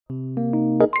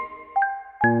Hello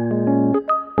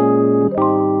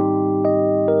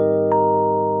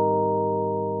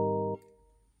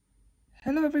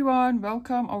everyone,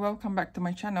 welcome back to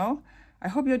my channel. I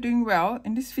hope you're doing well.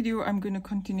 In this video, I'm going to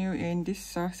continue in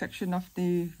this section of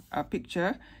the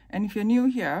picture. And if you're new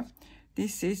here,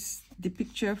 this is the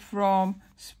picture from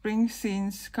Spring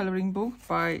Scenes Coloring Book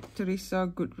by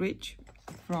Teresa Goodridge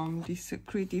from this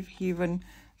Creative Haven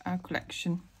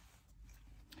collection.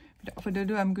 Without further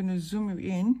ado, I'm going to zoom you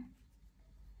in.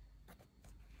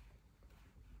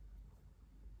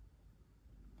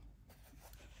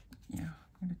 Yeah,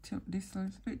 I'm going to tilt this a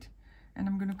little bit, and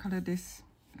I'm going to color this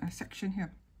section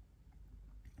here.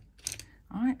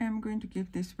 I am going to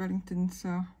give this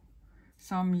Wellingtons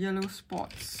some yellow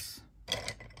spots.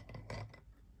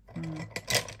 Now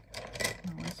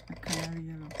where's my canary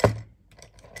yellow?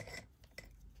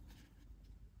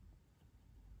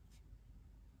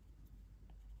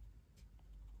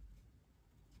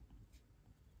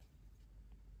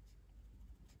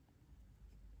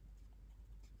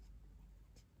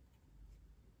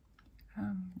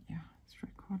 Yeah, it's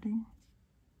recording.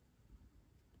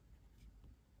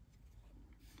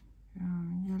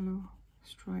 Yellow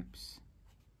stripes.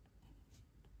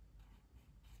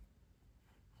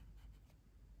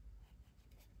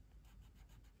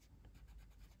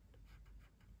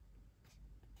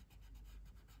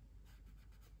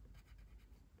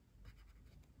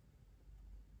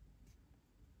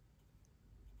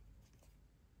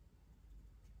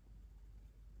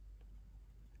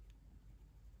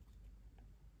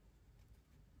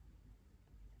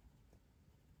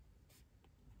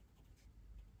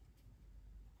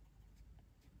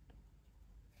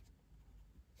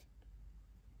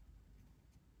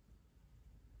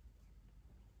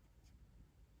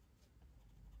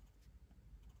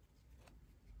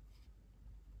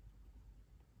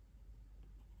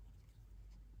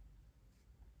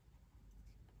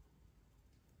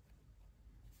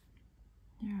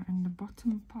 Yeah, and the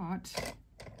bottom part,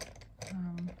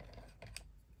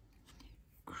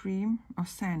 cream or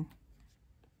sand.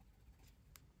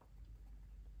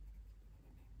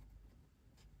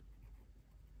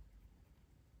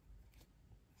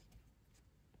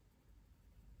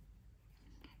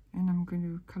 And I'm going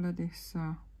to color this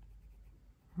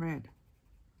red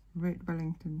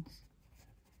Wellingtons.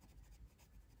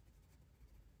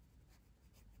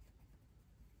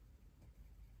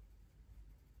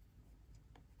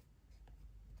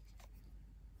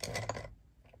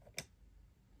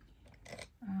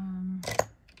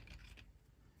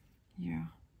 Yeah,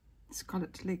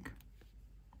 Scarlet Lake.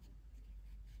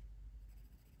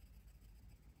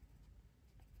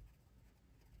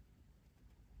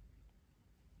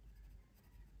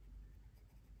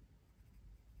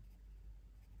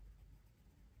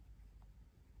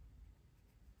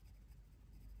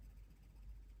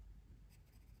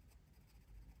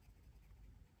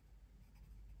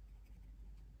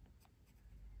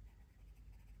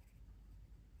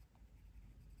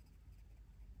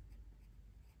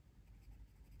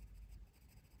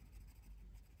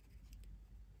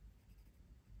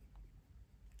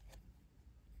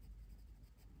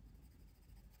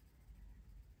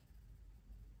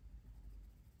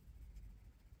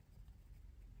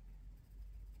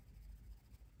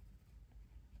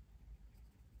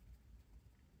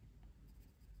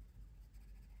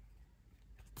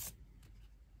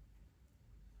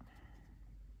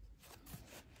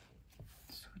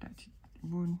 So that it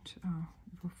won't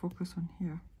it will focus on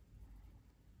here,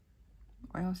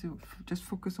 or else it will just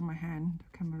focus on my hand,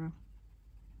 the camera.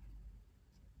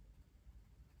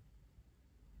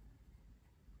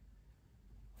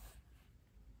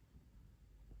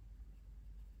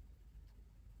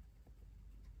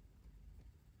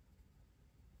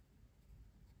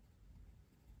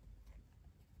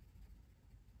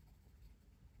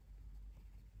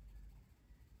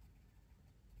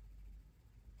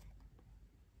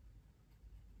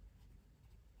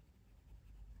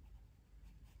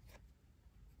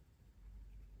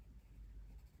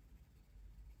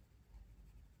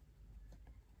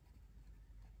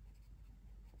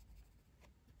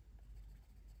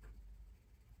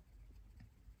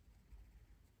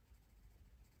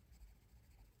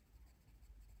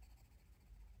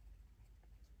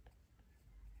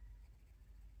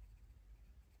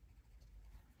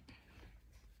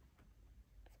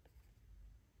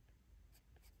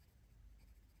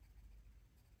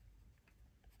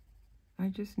 I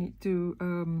just need to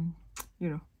you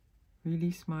know,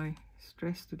 release my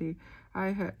stress today. I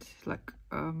had like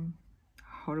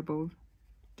horrible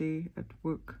day at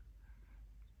work.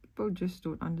 People just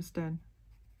don't understand.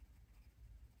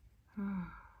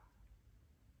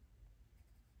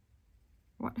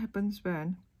 what happens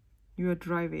when you are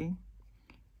driving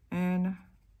and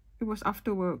it was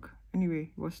after work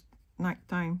anyway, it was night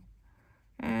time,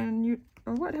 and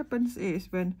what happens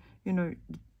is when, you know,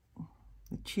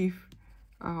 the chief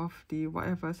of the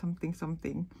whatever something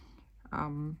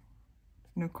you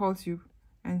know, calls you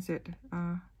and said,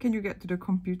 can you get to the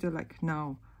computer like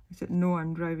now? I said, no,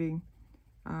 I'm driving.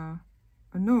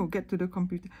 No, get to the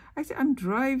computer. I said, I'm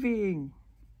driving.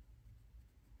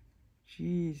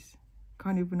 Jeez,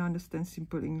 can't even understand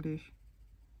simple English.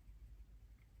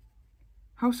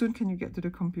 How soon can you get to the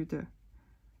computer?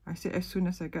 I said, as soon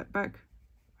as I get back.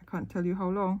 I can't tell you how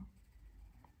long.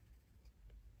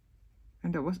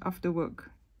 And that was after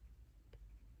work.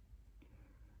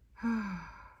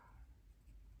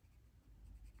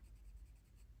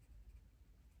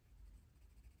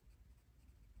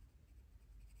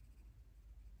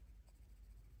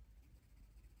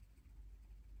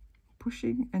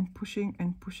 Pushing and pushing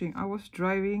and pushing. I was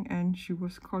driving and she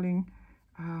was calling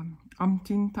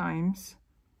umpteen times.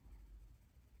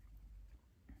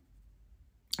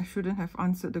 I shouldn't have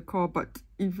answered the call, but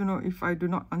even though if I do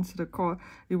not answer the call,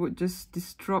 it would just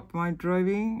disrupt my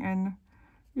driving, and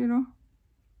you know,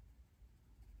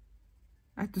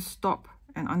 I had to stop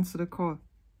and answer the call.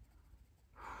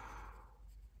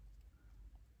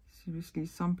 Seriously,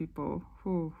 some people,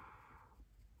 oh.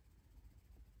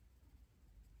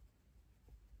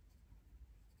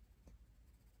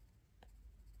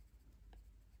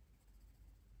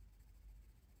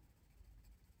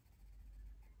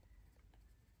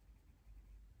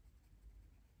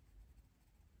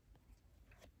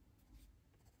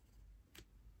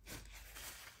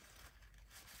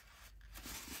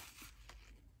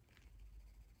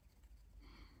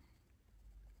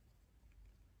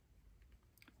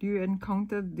 Do you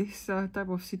encounter this type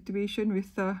of situation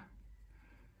with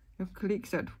your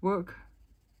colleagues at work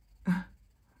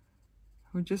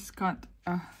who just can't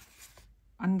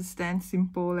understand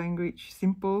simple language,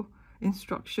 simple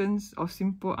instructions or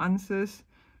simple answers?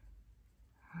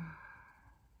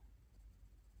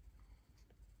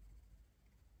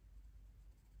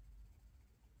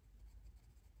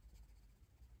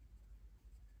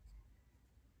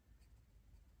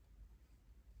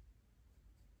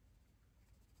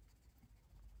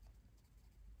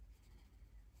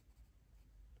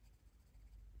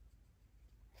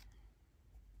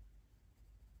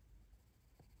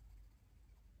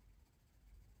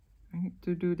 I need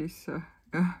to do this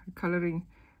coloring,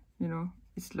 you know,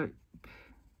 it's like,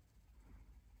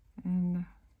 and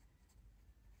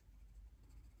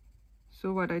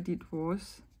so what I did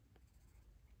was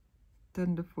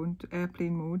turn the phone to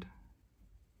airplane mode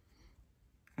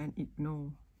and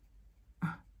ignore.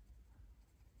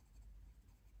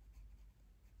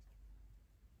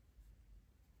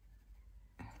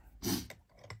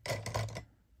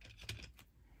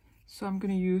 So I'm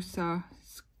going to use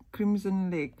Crimson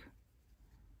Lake.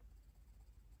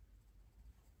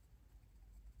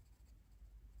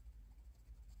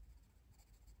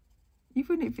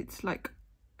 Even if it's like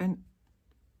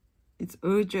it's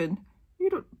urgent, you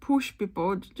don't push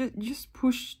people, just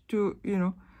push to, you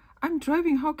know, I'm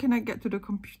driving, how can I get to the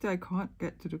computer? I can't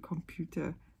get to the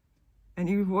computer. And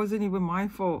it wasn't even my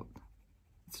fault.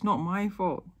 It's not my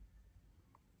fault.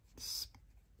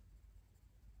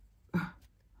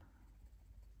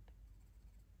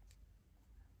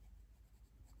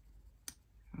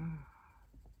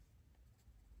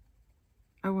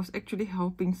 I was actually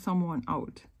helping someone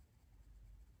out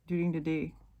during the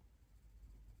day.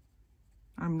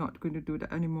 I'm not going to do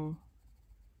that anymore.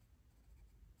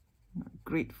 Not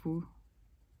grateful.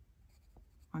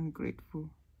 Ungrateful.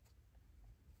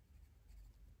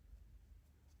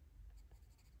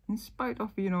 In spite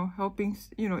of, you know, helping,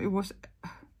 you know, it was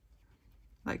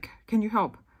like, can you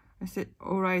help? I said,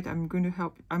 all right, I'm going to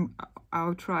help.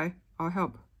 I'll try. I'll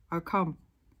help. I'll come.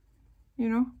 You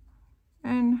know,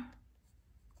 and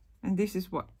this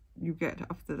is what you get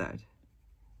after that.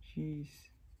 Jeez.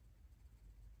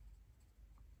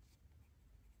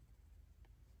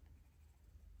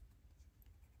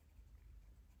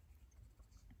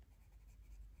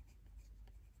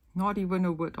 Not even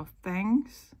a word of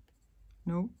thanks.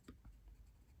 Nope.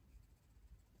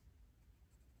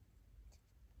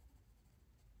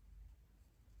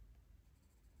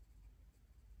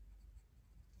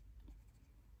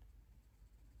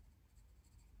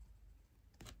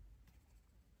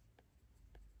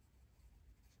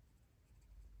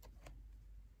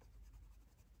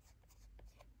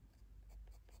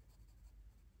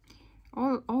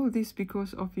 All this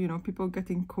because of, you know, people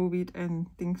getting COVID and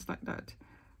things like that.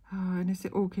 And they say,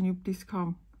 oh, can you please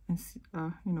come and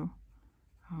you know,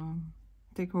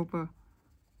 take over.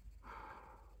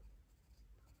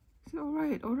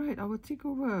 All right, I will take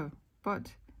over.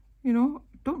 But, you know,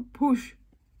 don't push.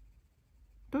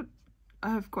 Don't, I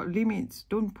have got limits.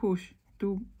 Don't push.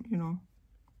 Do, you know.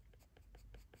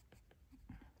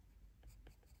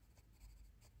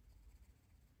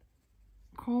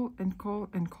 Call and call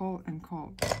and call and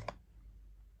call.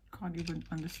 Can't even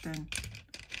understand.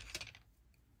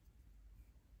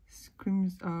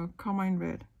 Screams, carmine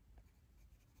red.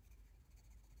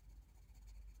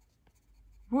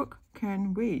 Work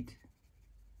can wait.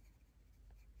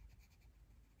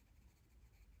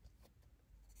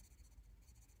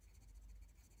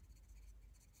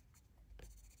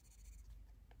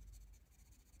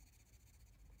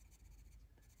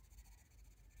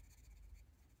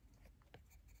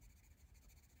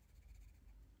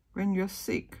 When you're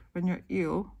sick, when you're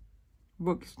ill,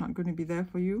 work is not going to be there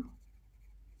for you.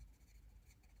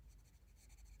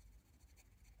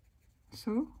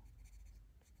 So,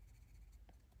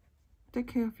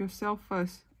 take care of yourself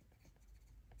first.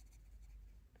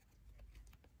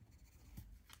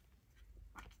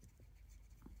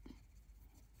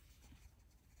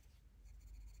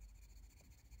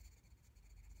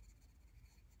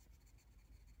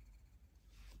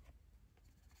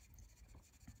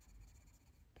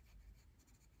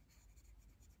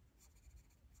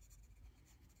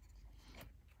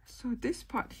 So this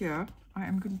part here, I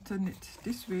am going to turn it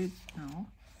this way now,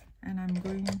 and I'm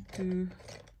going to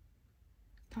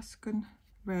Tuscan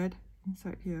red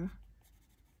inside here.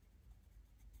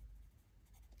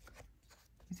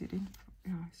 Is it in?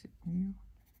 Yeah, is it new?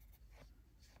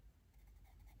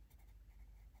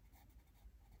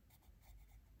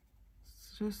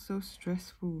 It's just so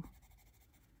stressful,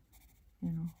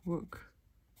 you know, work.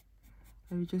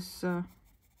 I just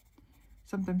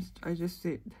sometimes I just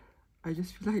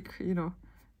feel like, you know,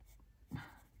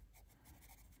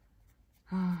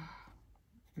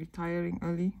 retiring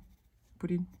early, put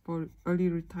in for early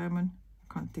retirement.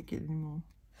 I can't take it anymore.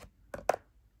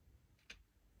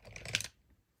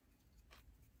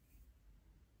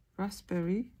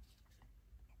 Raspberry.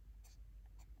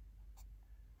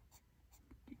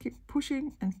 You keep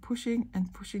pushing and pushing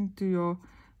and pushing to your,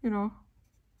 you know,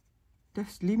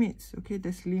 there's limits, okay?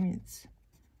 There's limits.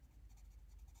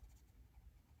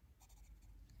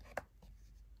 I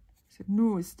said,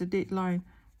 no, it's the deadline.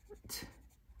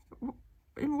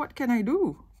 And what can I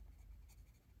do?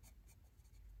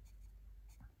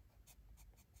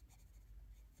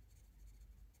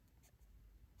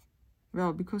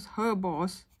 Well, because her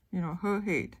boss, you know, her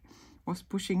head was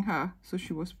pushing her, so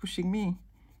she was pushing me.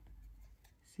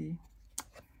 See?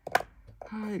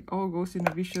 It all goes in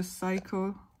a vicious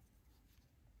cycle.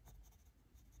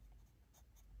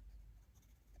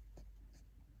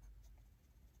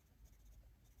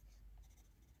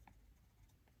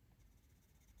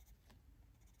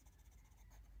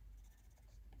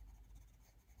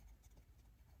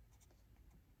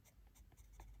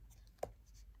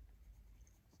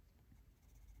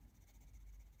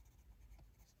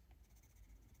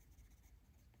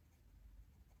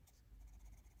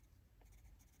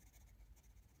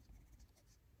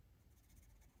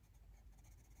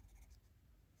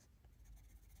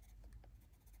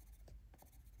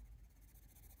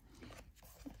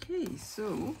 Okay,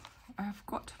 so I've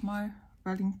got my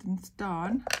Wellingtons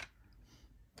done.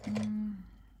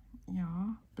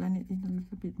 Yeah, blend it in a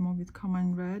little bit more with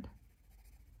carmine red.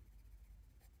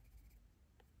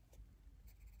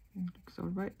 It looks all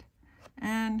right.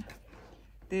 And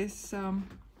this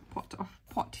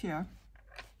pot here,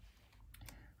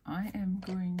 I am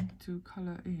going to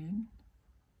color in.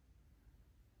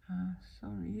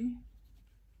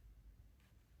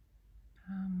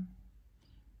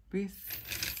 With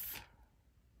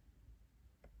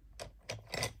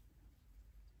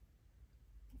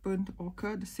burnt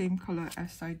ochre, the same color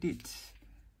as I did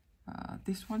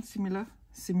this one. Similar,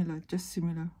 just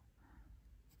similar,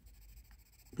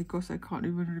 because I can't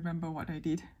even remember what I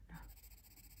did.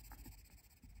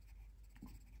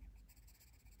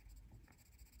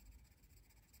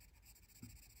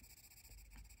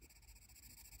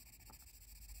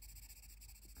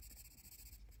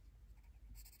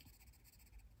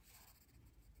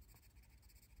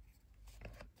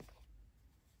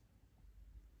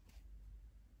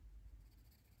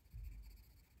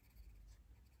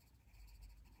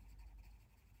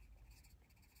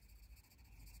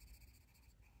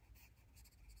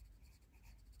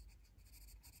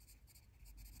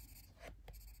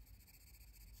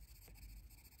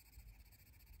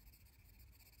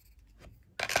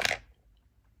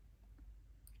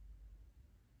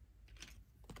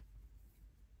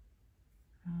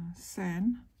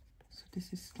 Sand, so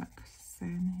this is like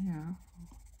sand here.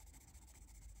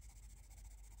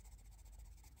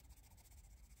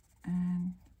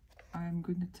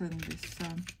 I'm going to turn this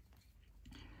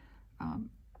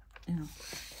you know,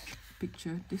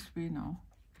 picture this way now,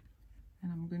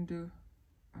 and I'm going to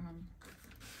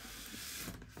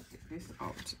get this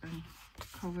out and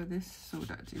cover this so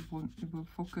that it will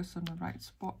focus on the right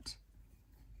spot.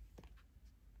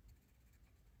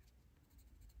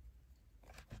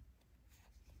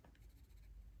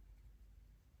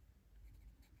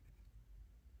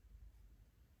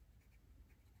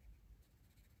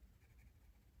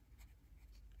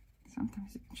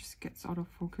 Sometimes it just gets out of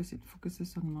focus. It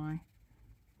focuses on my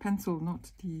pencil,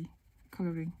 not the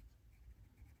coloring.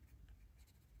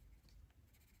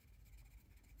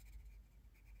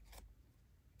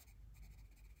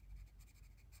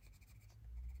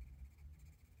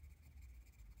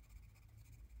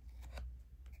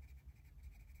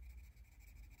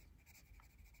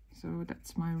 So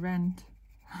that's my rant.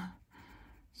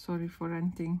 Sorry for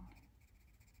ranting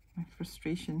my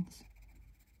frustrations.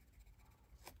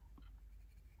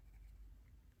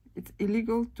 It's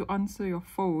illegal to answer your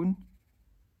phone,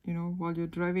 you know, while you're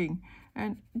driving.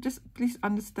 And just please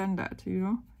understand that, you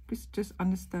know, please just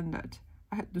understand that.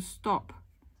 I had to stop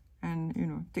and, you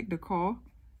know, take the call.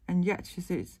 And yet she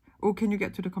says, oh, can you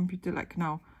get to the computer like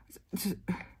now? It's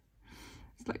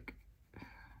like,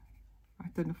 I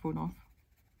turn the phone off.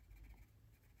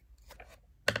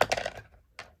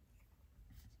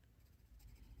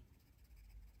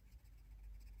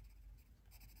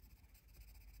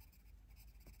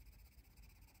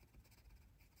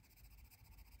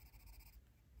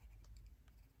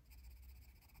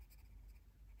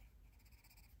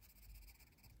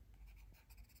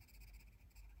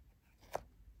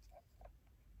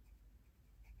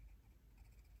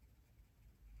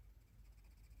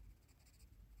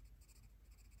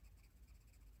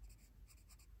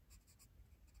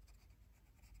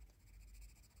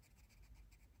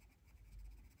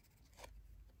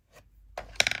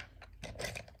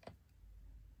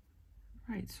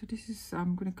 Right, so this is,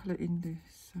 I'm going to color in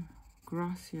this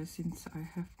grass here, since I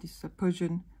have this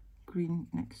Persian green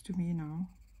next to me now.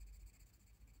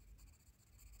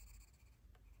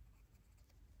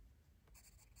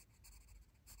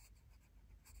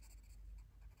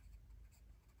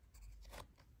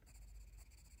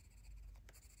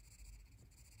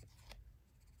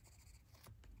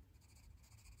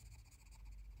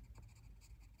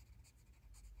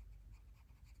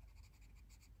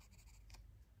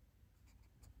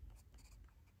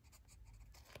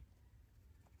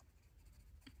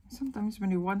 Sometimes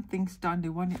when you want things done, they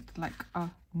want it like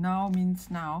now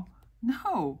means now.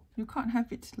 No, you can't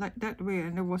have it like that way.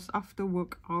 And it was after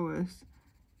work hours.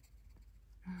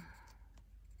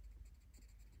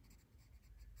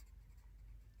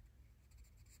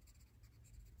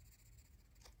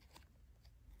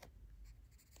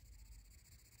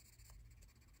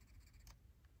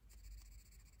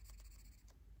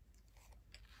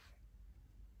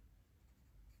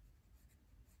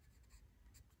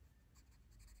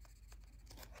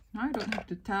 Now I don't have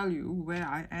to tell you where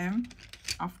I am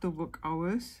after work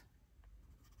hours,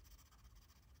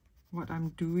 what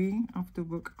I'm doing after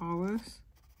work hours.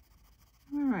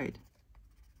 All right.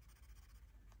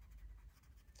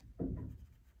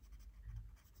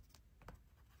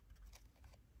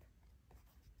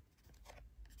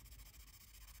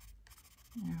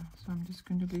 Yeah, so I'm just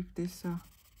going to leave this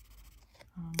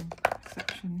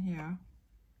section here.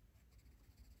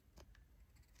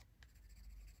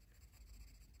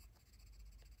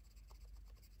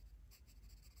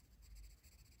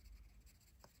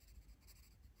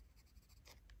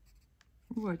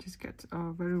 Oh, I just get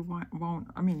very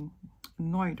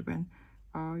annoyed when,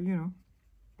 you know,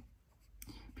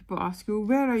 people ask you,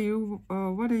 where are you?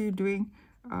 What are you doing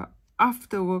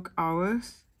after work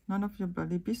hours? None of your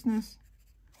bloody business.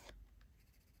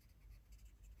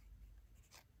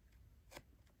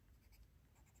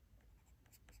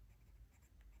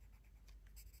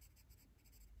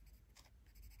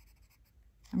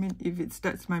 I mean, if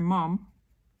that's my mom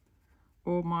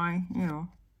or my, you know,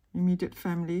 immediate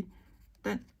family,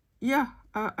 then yeah,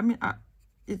 I mean,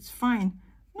 it's fine.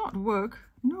 Not work.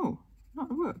 No,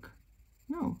 not work.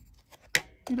 No.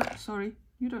 You don't, sorry,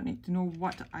 you don't need to know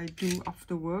what I do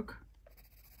after work.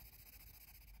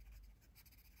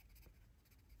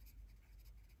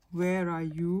 Where are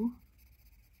you?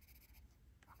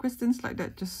 Questions like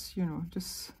that just, you know,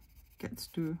 just gets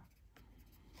to...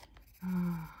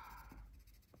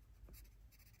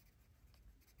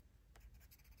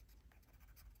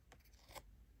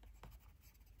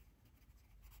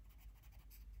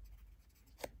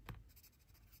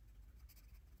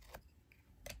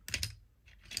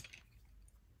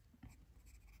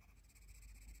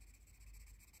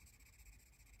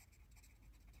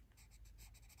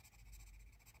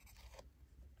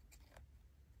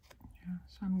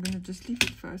 So I'm going to just leave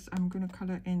it first. I'm going to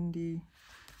color in the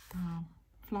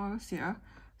flowers here.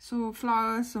 So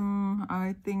flowers,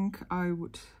 I think I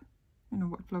would, you know,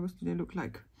 what flowers do they look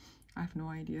like? I have no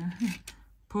idea.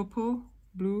 Purple,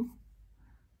 blue,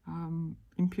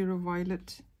 imperial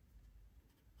violet.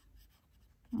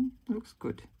 Looks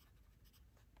good.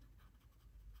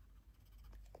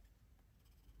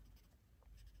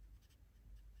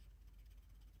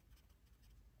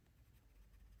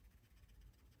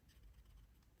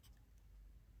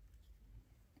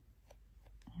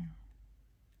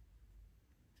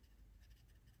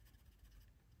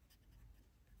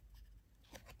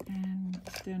 And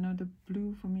is there another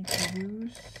blue for me to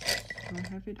use? Do I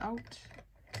have it out?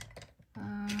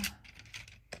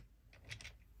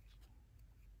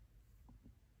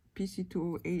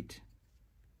 PC208.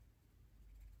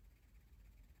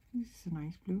 This is a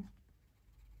nice blue.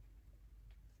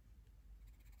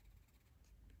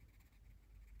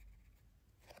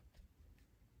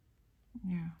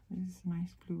 Yeah, this is a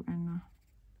nice blue. And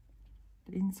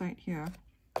the inside here,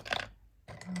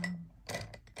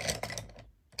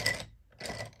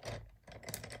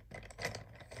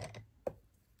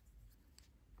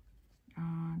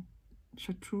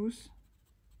 chartreuse.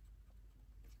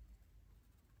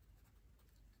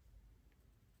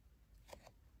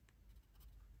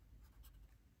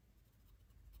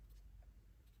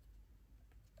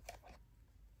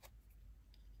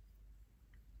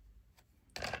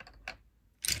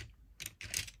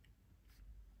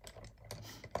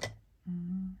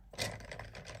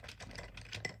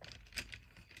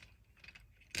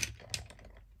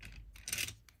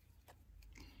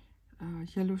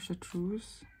 Yellow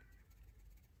chartreuse.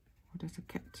 Oh, there's a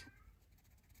cat.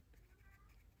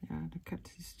 Yeah, the cat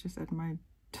is just at my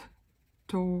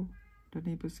toe. The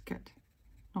neighbor's cat,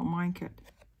 not my cat.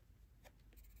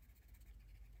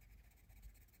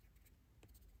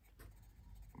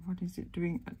 What is it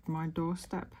doing at my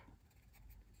doorstep?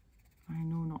 I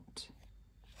know not.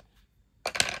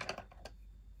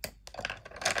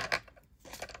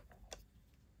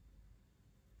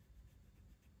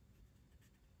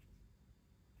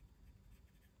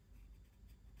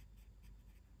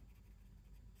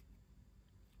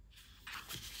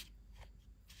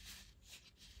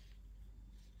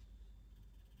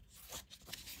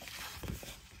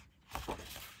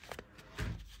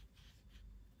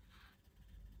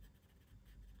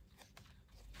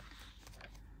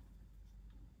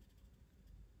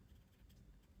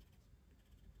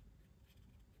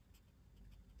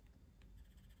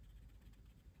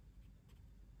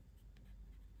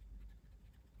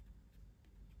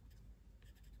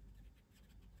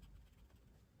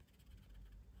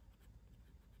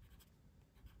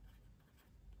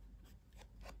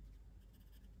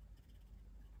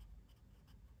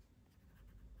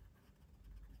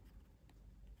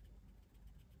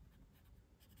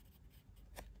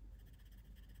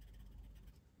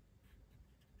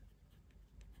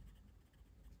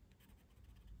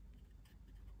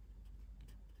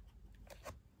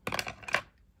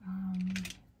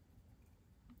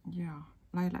 Yeah,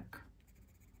 lilac.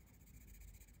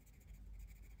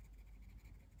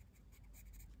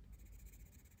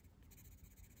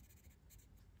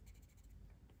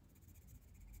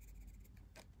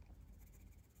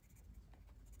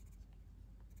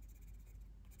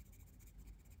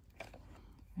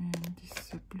 And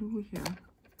this blue here,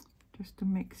 just to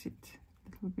mix it a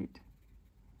little bit.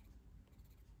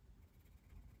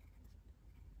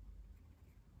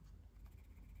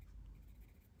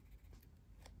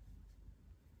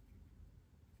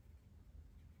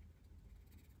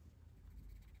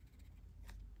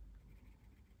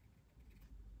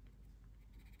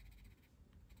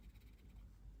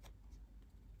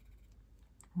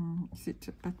 Is it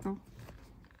a petal?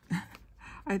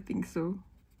 I think so.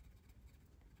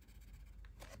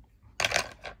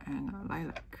 And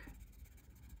lilac.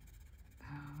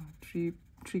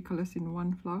 Three colors in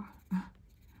one flower.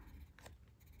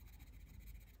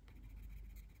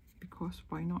 Because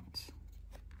why not?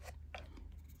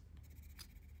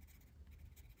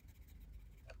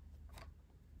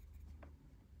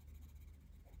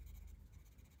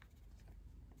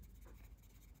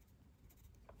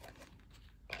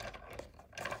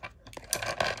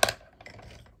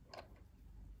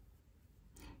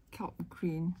 Kelp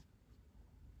green.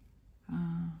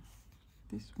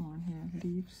 This one here,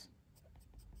 leaves.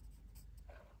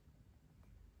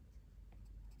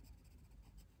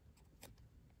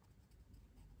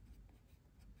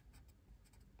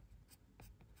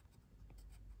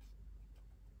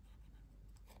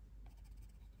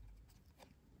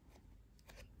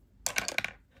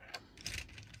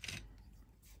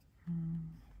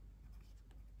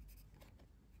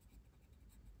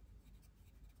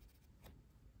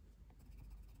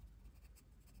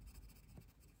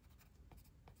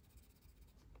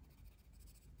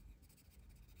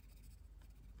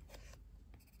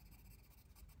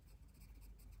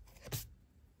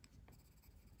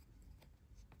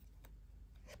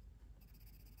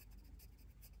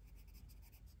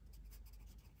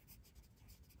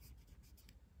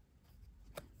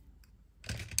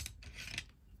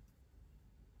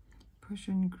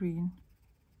 Persian green.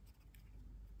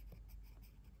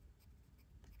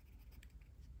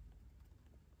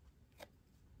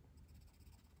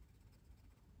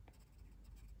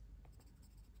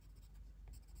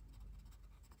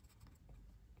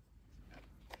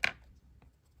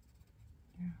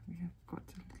 Yeah, we have got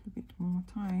a little bit more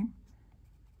time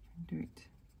to do it.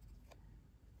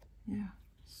 Yeah,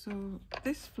 so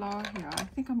this flower here, I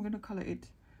think I'm going to color it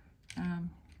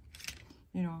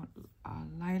you know,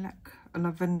 lilac,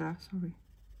 lavender, sorry.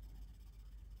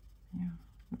 Yeah,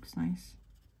 looks nice.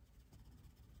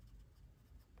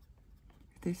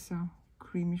 This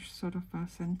creamish sort of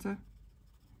center.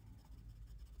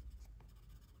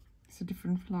 It's a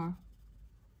different flower.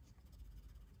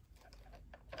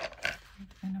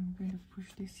 And I'm going to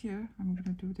push this here. I'm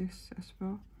going to do this as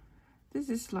well. This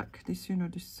is like this, you know,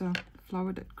 this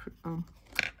flower that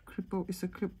is a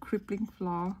crippling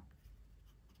flower.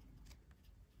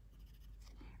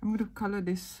 I'm going to color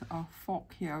this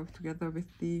fork here together with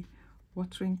the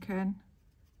watering can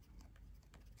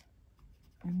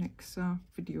in the next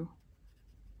video.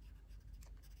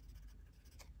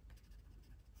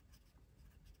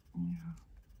 Yeah.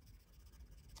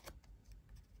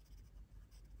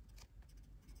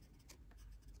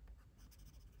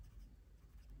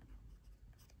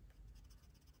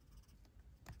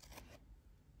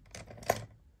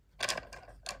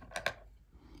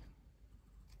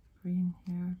 Green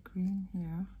here, green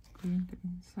here, green the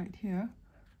inside here.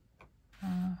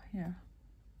 Here.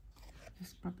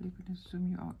 Just probably going to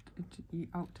zoom you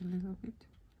out a little bit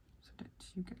so that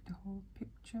you get the whole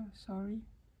picture. Sorry.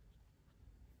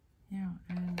 Yeah,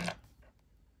 and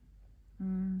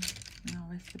now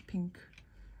where's the pink?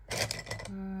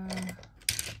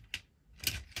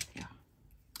 Yeah.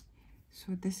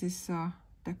 So this is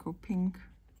deco pink.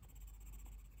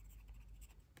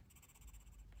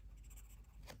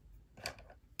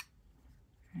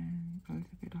 And a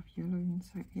little bit of yellow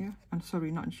inside here. I'm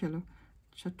sorry, not yellow,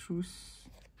 chartreuse.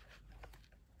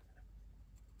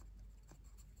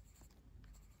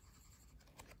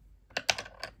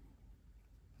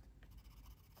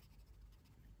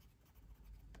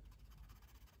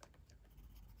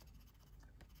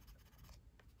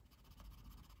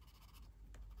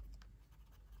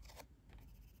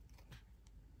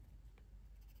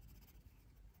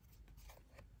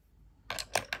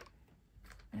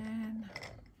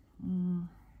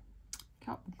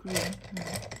 Green. I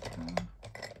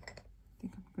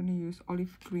think I'm going to use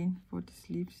olive green for these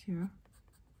leaves here.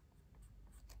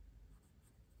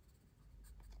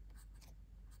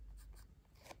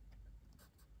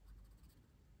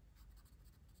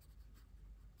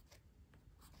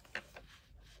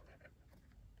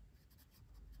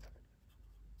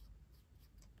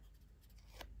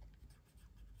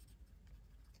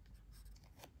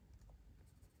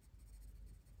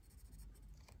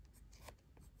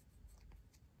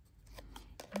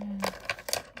 And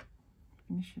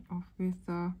finish it off with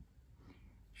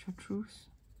chartreuse.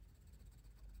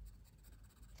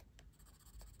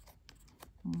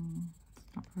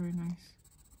 It's not very nice.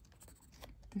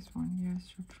 This one, yes,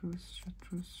 chartreuse,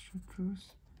 chartreuse,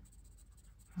 chartreuse.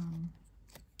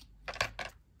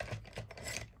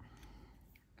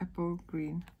 Apple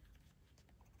green.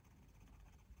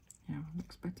 Yeah,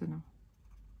 looks better now.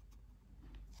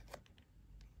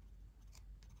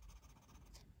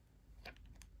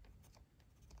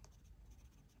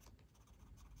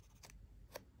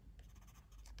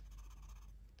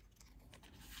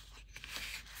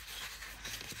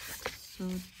 So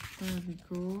there we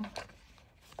go.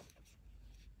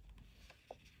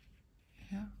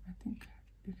 Yeah, I think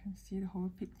you can see the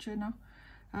whole picture now.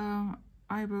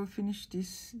 I will finish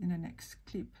this in the next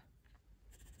clip.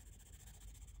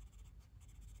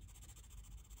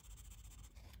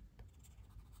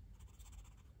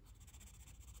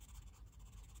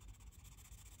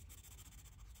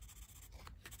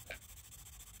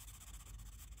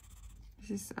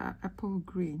 This is apple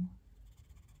green.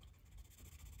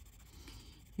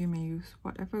 You may use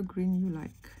whatever green you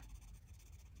like.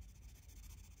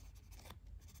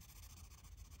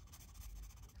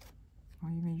 Or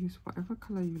you may use whatever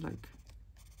color you like.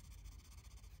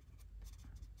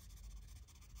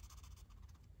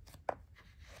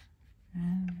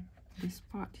 And this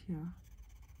part here,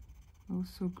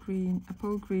 also green,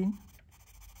 apple green.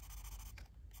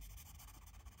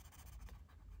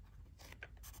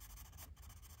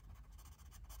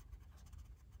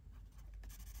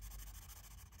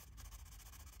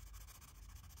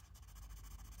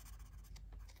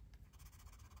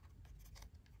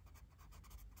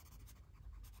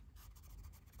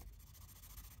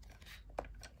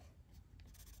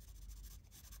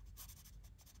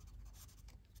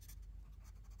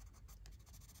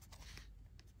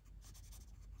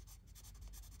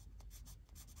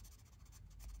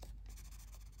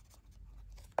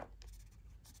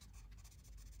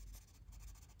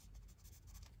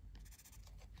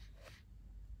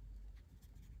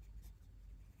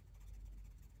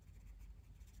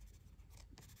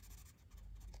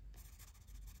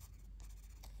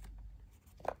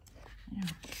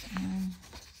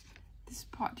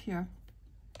 here,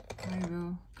 I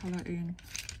will color in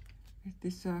with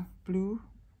this blue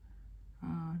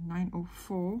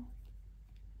 904.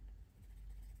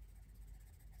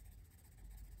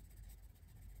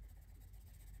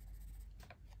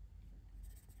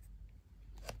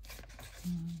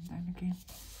 And then again,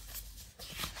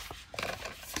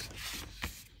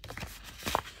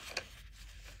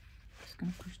 just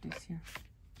gonna push this here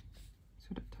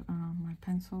so that my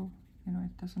pencil, you know,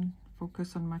 it doesn't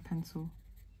focus on my pencil.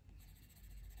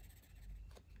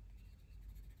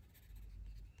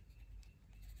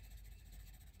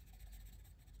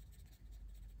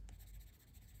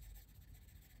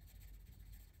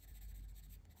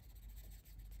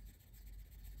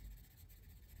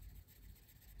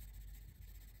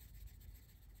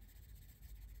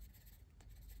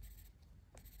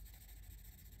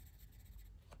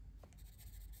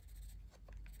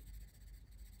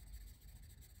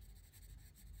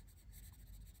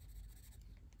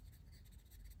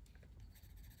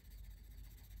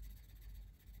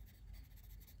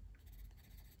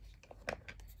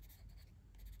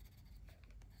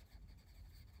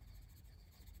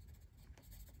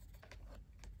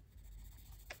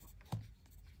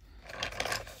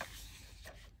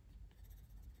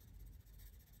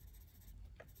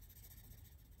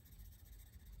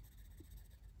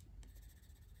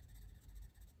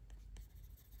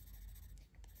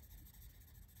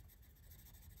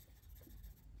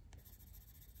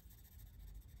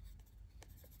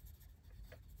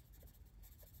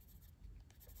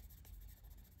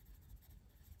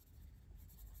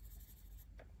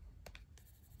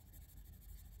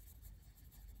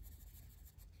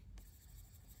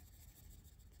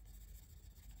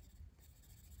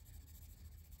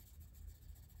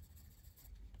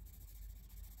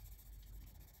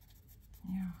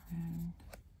 Yeah, and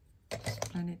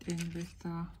just blend it in with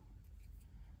the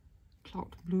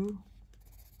cloud blue.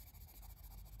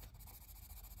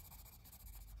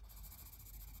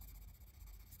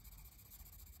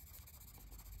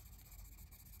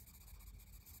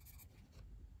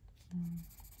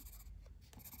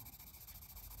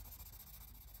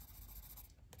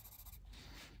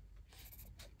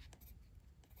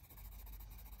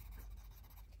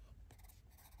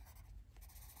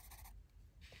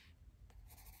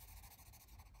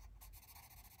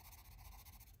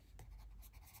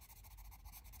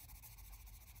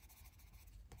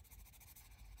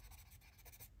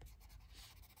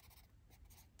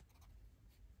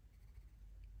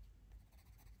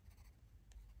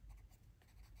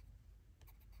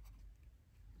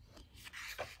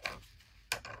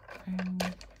 And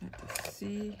let's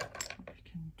see what we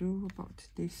can do about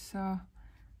this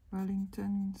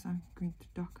Wellingtons. I'm going to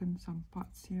darken some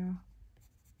parts here.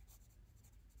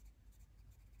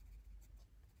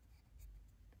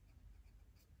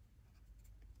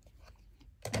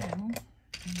 And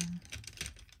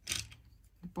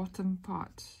the bottom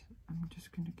part, I'm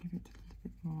just going to give it a little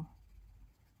bit more,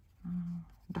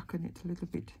 darken it a little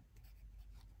bit,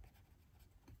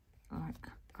 like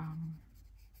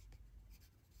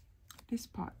this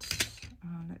part.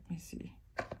 Let me see,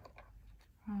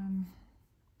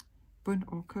 burnt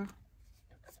ochre.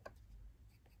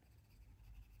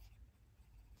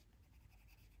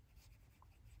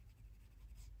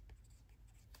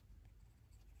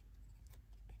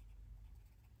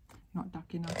 Not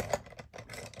dark enough.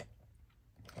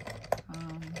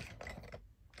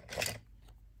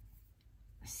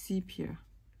 Sepia.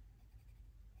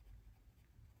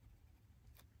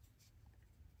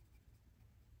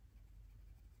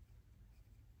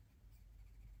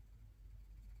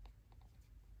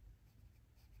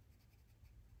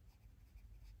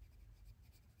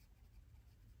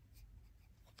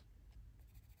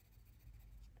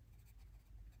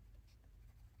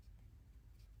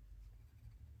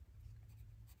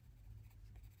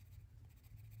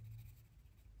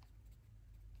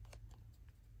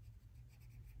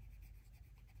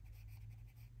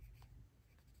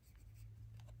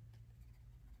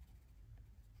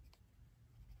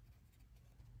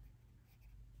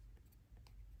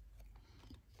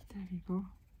 There we go.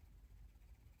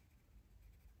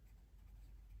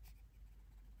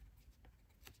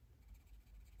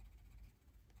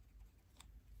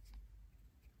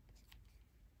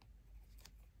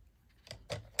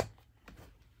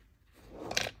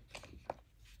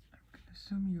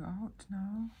 Zoom you out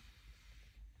now.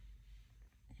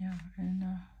 Yeah, and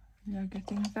we are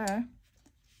getting there.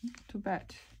 Too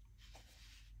bad.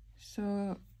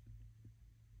 So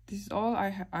this is all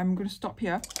I'm going to stop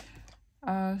here.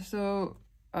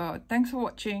 Thanks for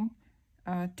watching.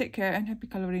 Take care and happy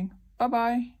coloring. Bye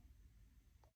bye.